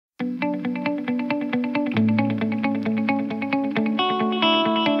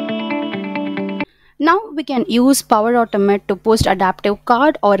we can use Power Automate to post adaptive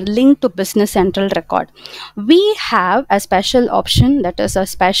card or link to Business Central record. We have a special option, that is a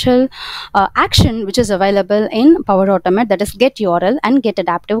special action which is available in Power Automate, that is get URL and get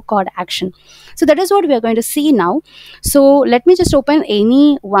adaptive card action. So that is what we are going to see now. So let me just open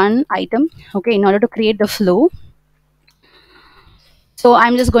any one item, okay, in order to create the flow. So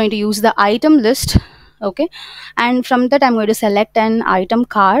I'm just going to use the item list, okay, and from that I'm going to select an item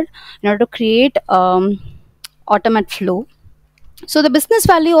card in order to create automate flow. So the business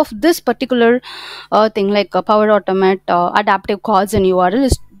value of this particular thing, like Power Automate adaptive cards and URL,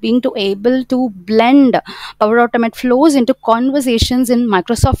 is being to able to blend Power Automate flows into conversations in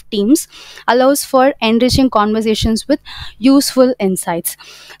Microsoft Teams, allows for enriching conversations with useful insights.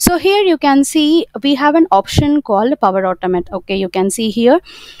 So here you can see we have an option called Power Automate. Okay, you can see here.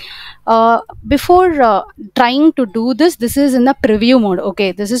 Before trying to do this is in the preview mode.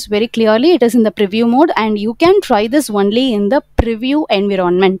 Okay, this is very clearly it is in the preview mode, and you can try this only in the preview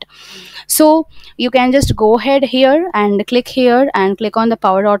environment. So you can just go ahead here and click on the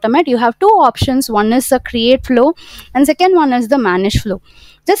Power Automate. You have two options. One is the create flow and second one is the manage flow.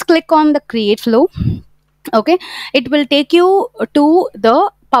 Just click on the create flow. Okay, it will take you to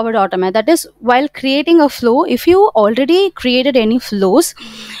the Power Automate. That is, while creating a flow, if you already created any flows,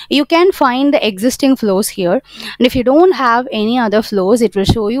 you can find the existing flows here, and if you don't have any other flows, it will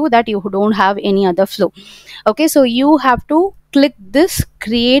show you that you don't have any other flow. Okay, so you have to click this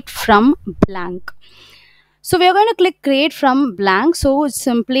create from blank. So we are going to click create from blank. So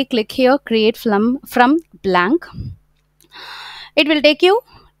simply click here create from blank. It will take you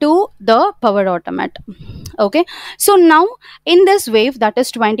to the Power Automate. Okay, so now in this wave, that is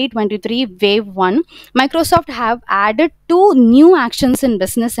 2023 wave 1, Microsoft have added two new actions in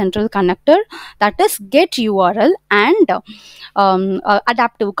Business Central connector, that is get URL and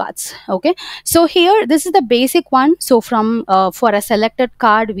adaptive cards. Okay, so here this is the basic one. So from for a selected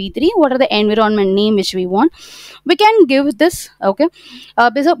card v3, what are the environment name which we want, we can give this. Okay,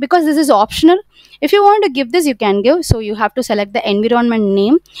 because this is optional. If you want to give this, you can give. So you have to select the environment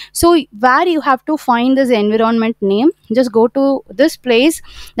name. So where you have to find this environment name, just go to this place,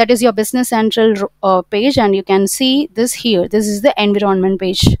 that is your Business Central page, and you can see this here. This is the environment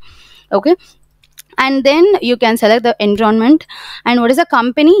page. Okay, and then you can select the environment and what is the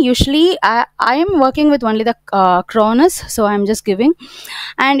company. Usually I am working with only the Cronus, so I'm just giving.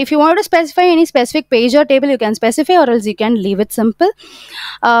 And if you want to specify any specific page or table, you can specify, or else you can leave it simple.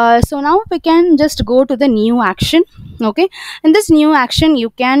 So now we can just go to the new action. Okay, in this new action you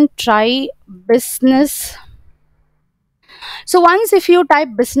can try business. So once if you type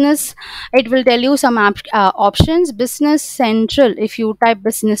business, it will tell you some options. Business Central, if you type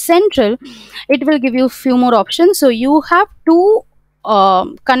Business Central, it will give you a few more options. So you have two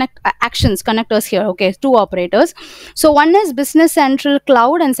connectors here. Okay, two operators. So one is Business Central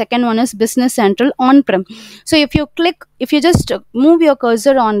Cloud and second one is Business Central On-Prem. So if you just move your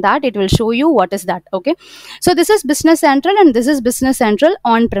cursor on that, it will show you what is that. Okay, so this is Business Central and this is Business Central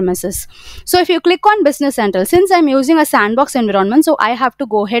On-Premises. So if you click on Business Central, since I'm using a sandbox environment, so I have to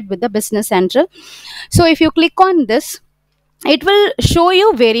go ahead with the Business Central. So if you click on this, it will show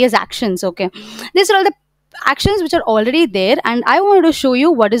you various actions. Okay, these are all the actions which are already there, and I want to show you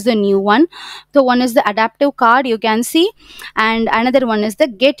what is the new one. So one is the adaptive card, you can see, and another one is the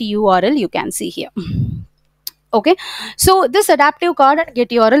get URL, you can see here. Okay, so this adaptive card and get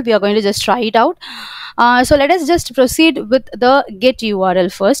URL, we are going to just try it out. So let us just proceed with the get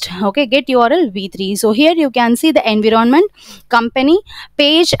URL first. Okay, get URL v3. So here you can see the environment, company,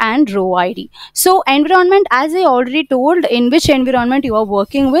 page and row ID. So environment, as I already told, in which environment you are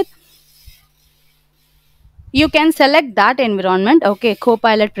working with, you can select that environment. Okay,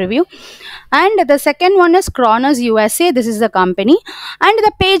 Copilot preview. And the second one is Cronus USA. This is the company. And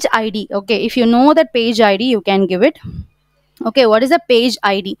the page ID. Okay, if you know that page ID, you can give it. Okay, what is the page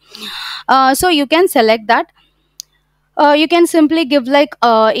ID? So you can select that. You can simply give like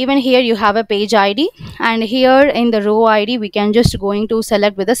even here you have a page ID, and here in the row ID we can just going to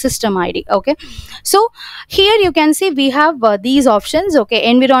select with a system ID. Okay, so here you can see we have these options. Okay,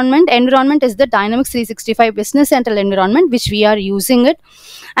 environment is the Dynamics 365 Business Central environment which we are using it,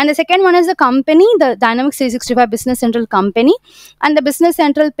 and the second one is the company, the Dynamics 365 Business Central company, and the Business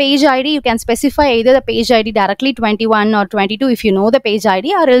Central page ID. You can specify either the page ID directly 21 or 22 if you know the page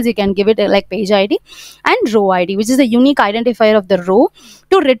ID, or else you can give it like page ID, and row ID, which is the unique identifier of the row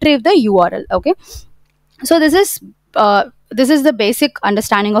to retrieve the URL. Okay, so this is the basic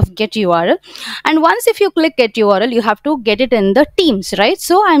understanding of get URL. And once if you click get URL, you have to get it in the Teams, right?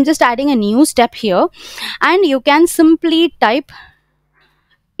 So I'm just adding a new step here, and you can simply type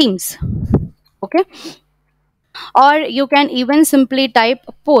Teams. Okay, or you can even simply type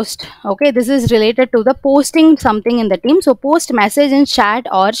post. Okay, this is related to the posting something in the team. So post message in chat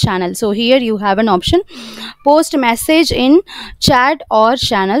or channel. So here you have an option, post message in chat or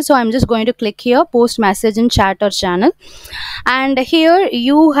channel. So I'm just going to click here, post message in chat or channel, and here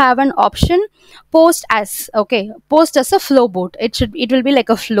you have an option, post as. Okay, post as a flow board. It will be like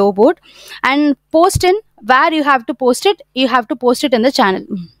a flow board, and post in where you have to post it, you have to post it in the channel.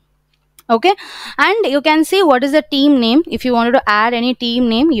 Okay, and you can see what is the team name. If you wanted to add any team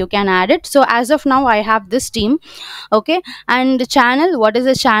name, you can add it. So as of now I have this team. Okay, and the channel, what is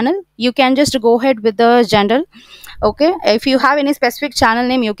the channel, you can just go ahead with the general. Okay, if you have any specific channel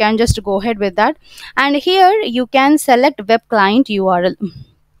name, you can just go ahead with that. And here you can select web client URL.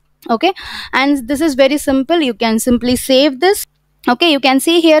 Okay, and this is very simple, you can simply save this. Okay, you can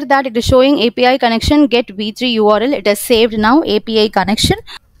see here that it is showing API connection get v3 URL. It is saved now, API connection.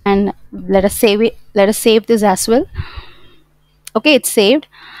 And let us save it, let us save this as well. Okay, it's saved,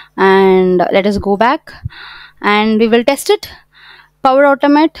 and let us go back and we will test it. Power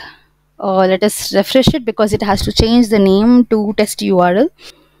Automate, let us refresh it because it has to change the name to test URL.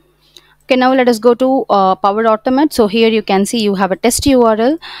 Okay, now let us go to Power Automate. So here you can see you have a test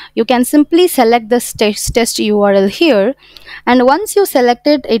URL. You can simply select this test URL here, and once you select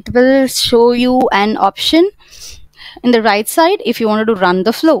it, it will show you an option in the right side if you wanted to run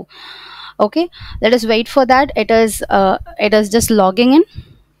the flow. Okay, let us wait for that. It is just logging in,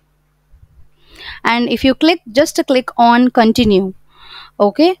 and if you just click on continue.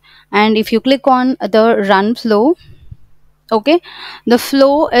 Okay, and if you click on the run flow, okay, the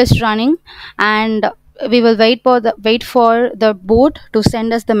flow is running, and we will wait for the board to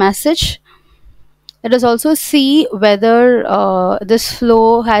send us the message. Let us also see whether this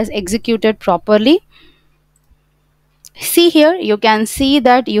flow has executed properly. See here, you can see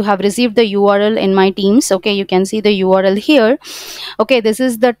that you have received the URL in my teams. Okay, you can see the URL here. Okay, this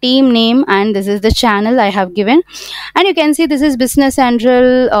is the team name and this is the channel I have given, and you can see this is Business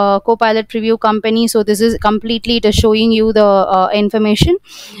Central Copilot Preview Company. So this is completely, it is showing you the information,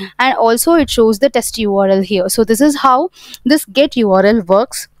 and also it shows the test URL here. So this is how this get URL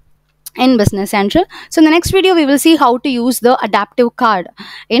works in Business Central. So in the next video we will see how to use the adaptive card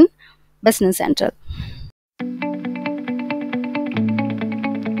in Business Central.